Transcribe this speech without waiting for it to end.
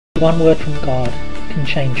one word from God can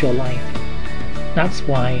change your life. That's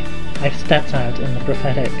why I've stepped out in the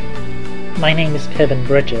prophetic. My name is Piven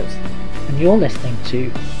Bridges, and you're listening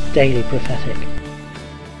to Daily Prophetic.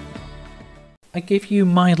 I give you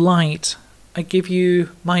my light, I give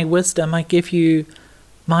you my wisdom, I give you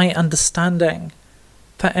my understanding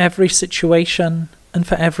for every situation and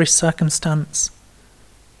for every circumstance.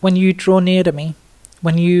 When you draw near to me,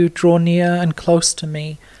 when you draw near and close to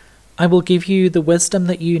me, I will give you the wisdom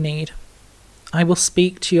that you need. I will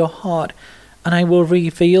speak to your heart, and I will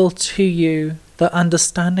reveal to you the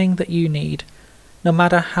understanding that you need, no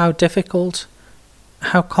matter how difficult,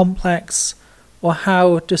 how complex, or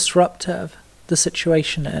how disruptive the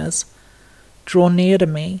situation is. Draw near to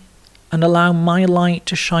me and allow my light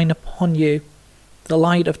to shine upon you, the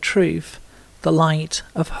light of truth, the light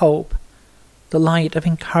of hope, the light of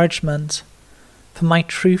encouragement, for my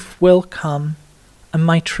truth will come and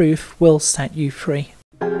my truth will set you free.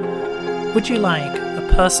 Would you like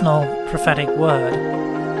a personal prophetic word?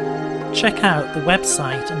 Check out the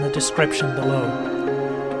website in the description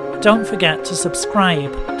below. Don't forget to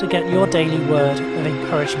subscribe to get your daily word of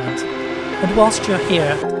encouragement. And whilst you're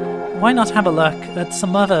here, why not have a look at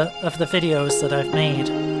some other of the videos that I've made?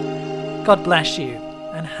 God bless you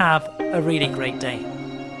and have a really great day.